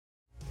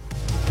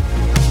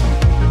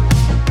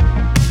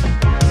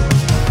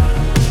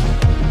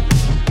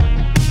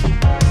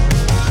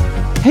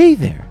Hey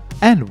there,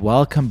 and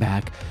welcome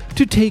back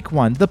to Take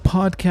One, the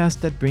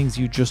podcast that brings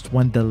you just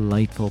one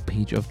delightful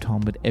page of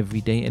Talmud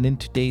every day. And in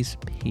today's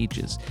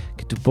pages,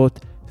 Ketubot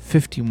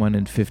 51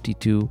 and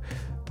 52,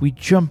 we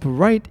jump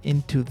right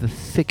into the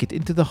thicket,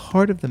 into the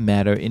heart of the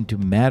matter, into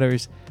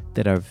matters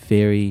that are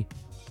very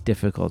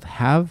difficult.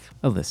 Have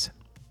a listen.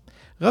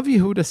 Rav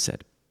Yehuda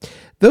said,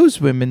 those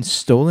women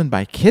stolen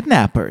by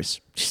kidnappers,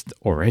 just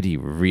already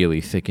really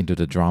thick into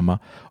the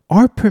drama,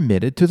 are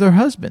permitted to their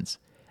husbands,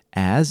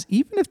 as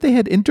even if they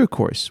had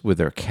intercourse with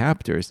their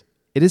captors,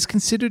 it is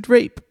considered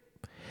rape.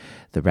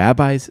 The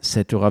rabbis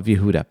said to Rav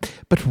Yehuda,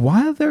 but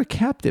while they're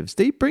captives,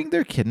 they bring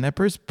their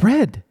kidnappers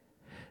bread.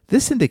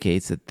 This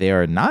indicates that they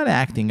are not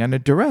acting under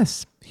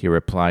duress. He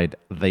replied,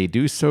 they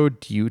do so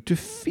due to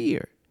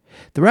fear.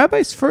 The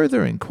rabbis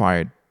further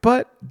inquired,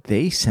 but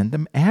they send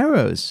them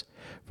arrows.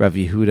 Rav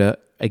Yehuda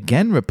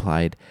again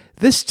replied,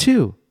 this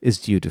too is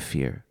due to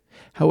fear.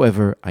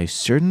 However, I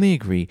certainly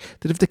agree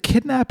that if the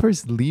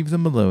kidnappers leave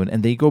them alone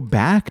and they go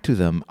back to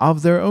them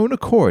of their own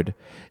accord,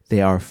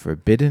 they are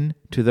forbidden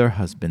to their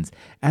husbands,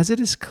 as it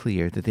is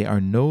clear that they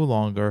are no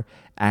longer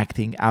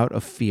acting out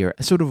of fear.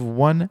 A sort of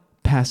one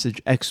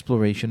passage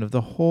exploration of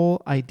the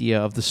whole idea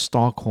of the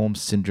Stockholm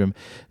Syndrome,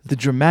 the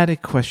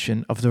dramatic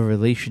question of the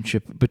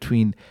relationship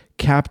between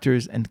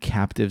captors and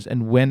captives,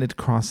 and when it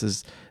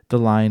crosses the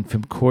line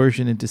from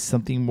coercion into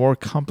something more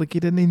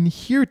complicated. And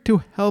here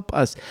to help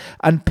us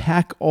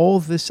unpack all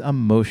this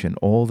emotion,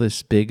 all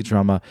this big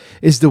drama,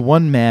 is the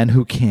one man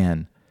who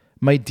can,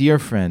 my dear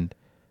friend,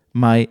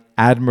 my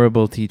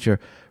admirable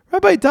teacher,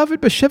 Rabbi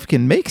David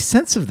Bashevkin. Make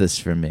sense of this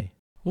for me.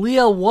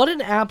 Leah, what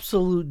an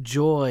absolute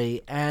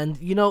joy. And,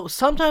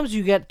 sometimes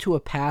you get to a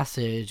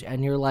passage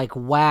and you're like,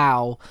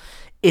 wow,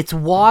 it's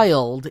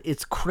wild,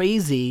 it's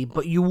crazy,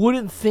 but you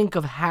wouldn't think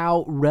of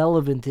how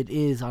relevant it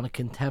is on a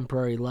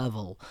contemporary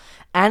level.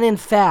 And in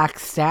fact,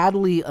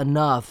 sadly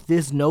enough,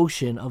 this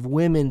notion of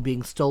women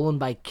being stolen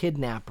by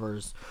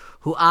kidnappers,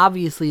 who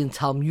obviously in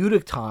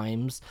Talmudic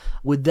times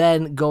would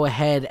then go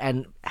ahead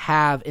and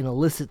have an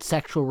illicit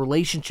sexual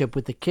relationship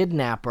with the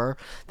kidnapper.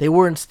 They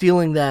weren't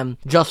stealing them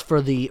just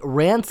for the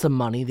ransom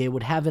money. They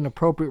would have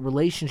inappropriate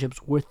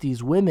relationships with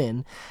these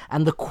women.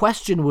 And the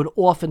question would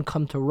often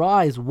come to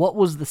rise, what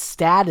was the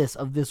status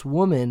of this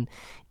woman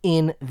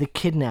in the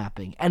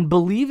kidnapping? And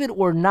believe it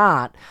or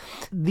not,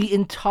 the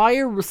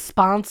entire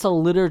responsa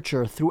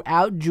literature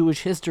throughout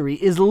Jewish history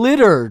is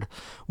littered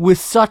with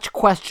such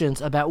questions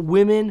about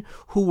women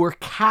who were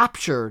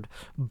captured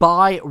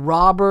by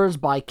robbers,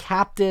 by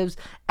captives,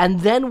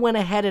 and then went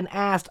ahead and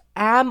asked,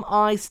 am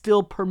I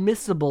still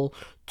permissible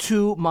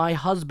to my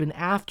husband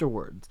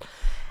afterwards?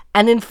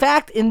 And in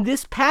fact, in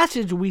this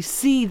passage, we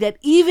see that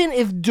even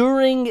if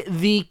during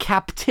the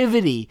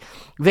captivity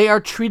they are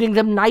treating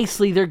them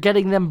nicely, they're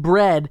getting them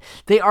bread,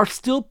 they are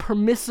still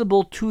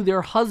permissible to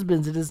their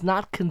husbands. It is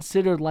not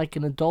considered like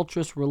an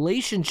adulterous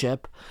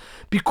relationship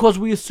because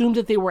we assume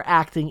that they were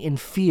acting in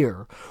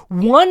fear.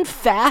 One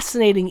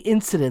fascinating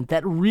incident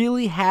that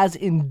really has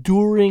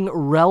enduring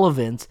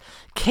relevance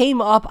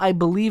came up, I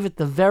believe, at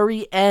the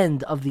very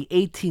end of the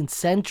 18th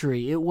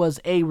century. It was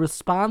a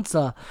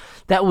responsa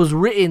that was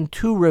written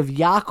to Rav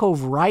Yaakov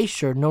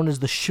Reisher, known as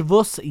the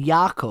Shvus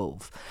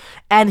Yaakov.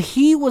 And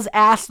he was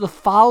asked the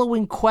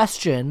following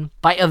question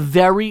by a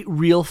very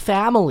real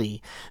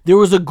family. There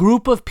was a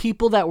group of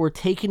people that were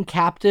taken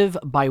captive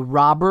by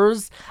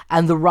robbers,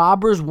 and the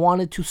robbers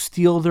wanted to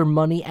steal their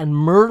money and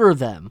murder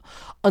them,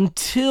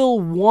 until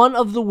one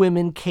of the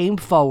women came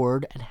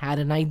forward and had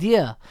an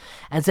idea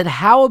and said,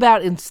 how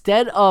about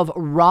instead of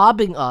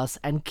robbing us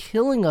and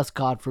killing us,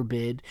 God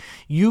forbid,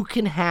 you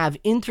can have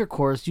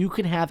intercourse, you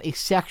can have a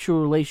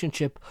sexual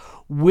relationship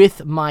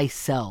with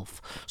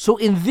myself. So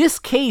in this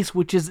case,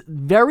 which is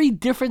very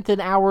different than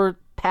our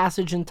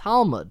passage in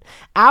Talmud,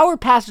 our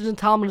passage in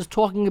Talmud is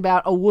talking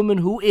about a woman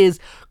who is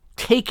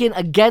taken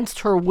against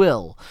her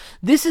will.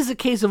 This is a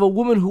case of a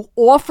woman who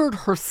offered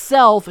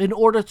herself in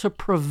order to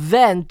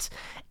prevent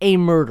a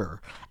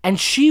murder. And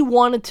she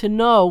wanted to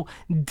know,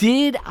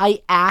 did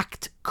I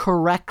act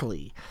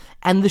correctly?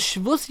 And the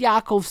Shvus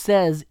Yaakov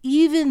says,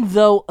 even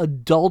though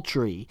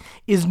adultery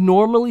is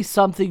normally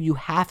something you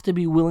have to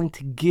be willing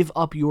to give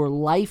up your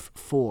life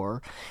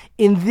for,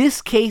 in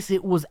this case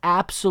it was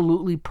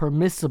absolutely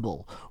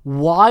permissible.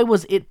 Why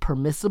was it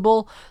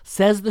permissible?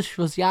 Says the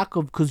Shvus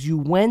Yaakov, because you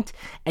went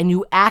and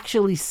you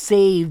actually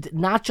saved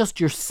not just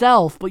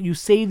yourself, but you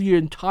saved your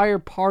entire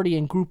party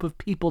and group of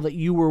people that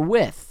you were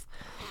with.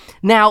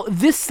 Now,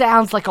 this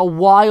sounds like a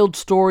wild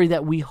story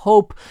that we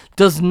hope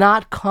does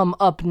not come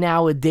up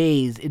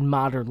nowadays in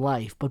modern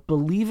life. But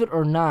believe it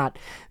or not,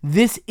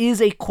 this is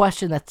a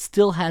question that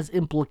still has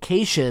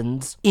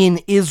implications in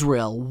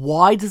Israel.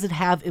 Why does it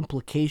have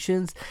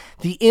implications?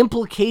 The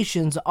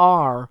implications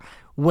are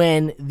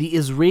when the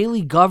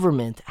Israeli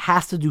government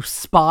has to do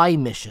spy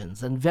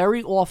missions. And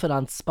very often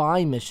on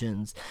spy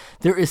missions,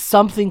 there is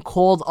something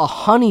called a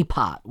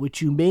honeypot,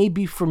 which you may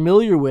be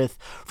familiar with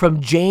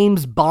from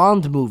James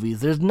Bond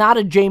movies. There's not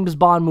a James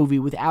Bond movie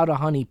without a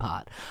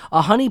honeypot.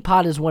 A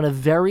honeypot is when a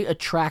very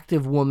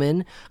attractive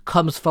woman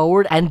comes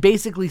forward and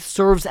basically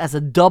serves as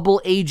a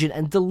double agent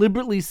and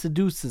deliberately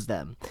seduces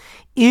them.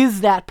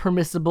 Is that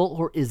permissible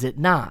or is it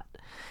not?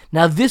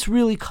 Now, this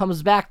really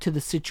comes back to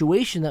the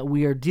situation that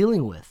we are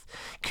dealing with.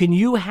 Can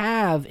you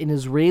have an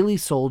Israeli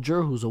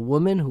soldier who's a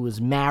woman who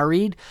is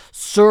married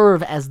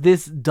serve as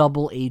this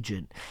double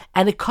agent?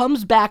 And it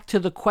comes back to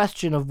the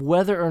question of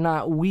whether or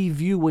not we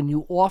view when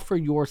you offer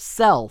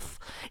yourself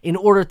in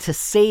order to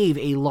save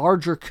a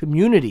larger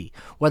community,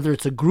 whether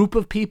it's a group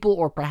of people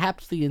or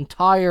perhaps the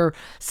entire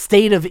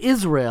state of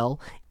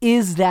Israel,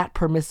 is that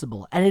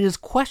permissible? And it is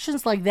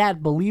questions like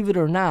that, believe it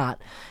or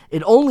not.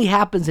 It only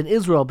happens in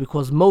Israel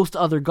because most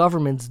other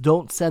governments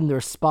don't send their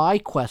spy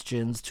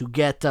questions to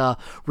get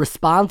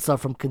responsa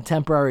from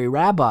contemporary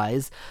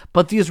rabbis.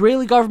 But the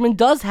Israeli government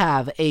does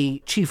have a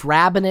chief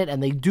rabbinate,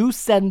 and they do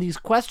send these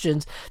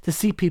questions to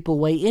see people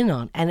weigh in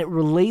on. And it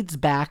relates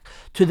back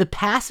to the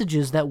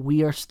passages that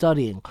we are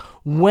studying.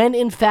 When,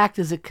 in fact,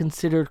 is it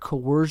considered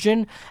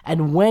coercion?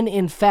 And when,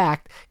 in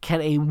fact,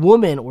 can a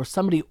woman or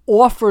somebody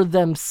offer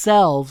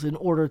themselves in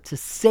order to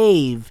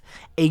save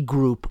a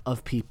group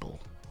of people?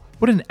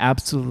 What an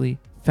absolutely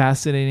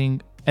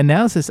fascinating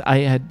analysis. I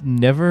had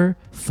never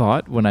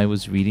thought when I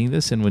was reading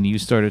this and when you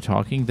started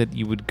talking that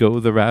you would go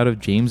the route of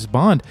James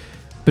Bond.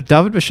 But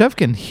David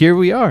Bashevkin, here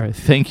we are.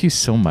 Thank you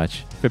so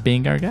much for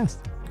being our guest.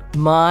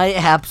 My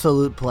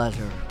absolute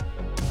pleasure.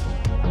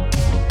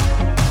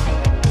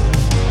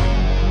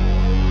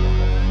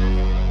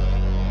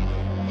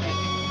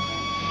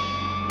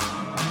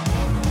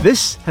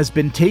 This has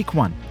been Take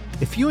One.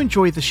 If you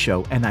enjoy the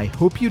show, and I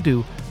hope you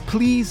do,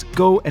 please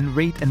go and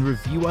rate and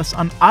review us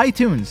on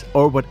iTunes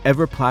or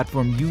whatever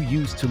platform you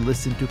use to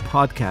listen to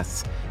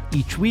podcasts.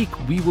 Each week,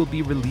 we will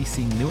be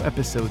releasing new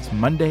episodes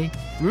Monday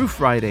through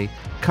Friday,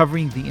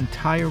 covering the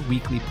entire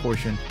weekly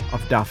portion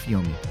of Daf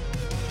Yomi.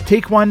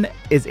 Take One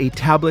is a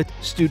Tablet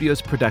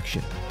Studios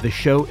production. The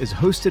show is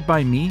hosted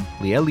by me,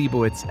 Liel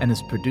Leibowitz, and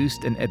is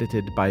produced and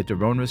edited by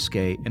Daron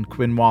Ruskay and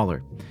Quinn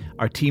Waller.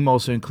 Our team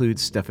also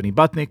includes Stephanie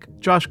Butnick,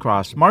 Josh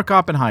Cross, Mark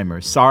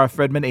Oppenheimer, Sarah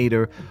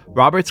Fredman-Ader,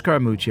 Robert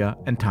Scaramuccia,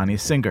 and Tanya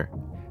Singer.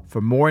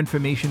 For more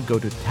information, go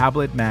to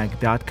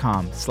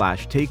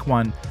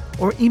tabletmag.com/takeone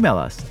or email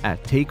us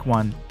at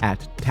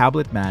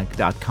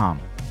takeone@tabletmag.com.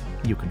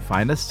 You can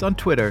find us on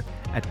Twitter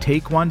at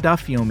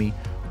TakeOneDafyomi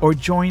or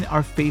join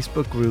our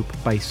Facebook group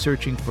by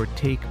searching for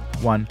Take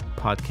One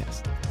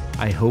Podcast.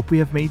 I hope we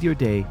have made your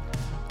day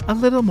a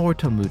little more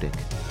Talmudic,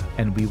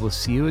 and we will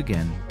see you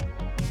again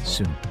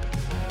soon.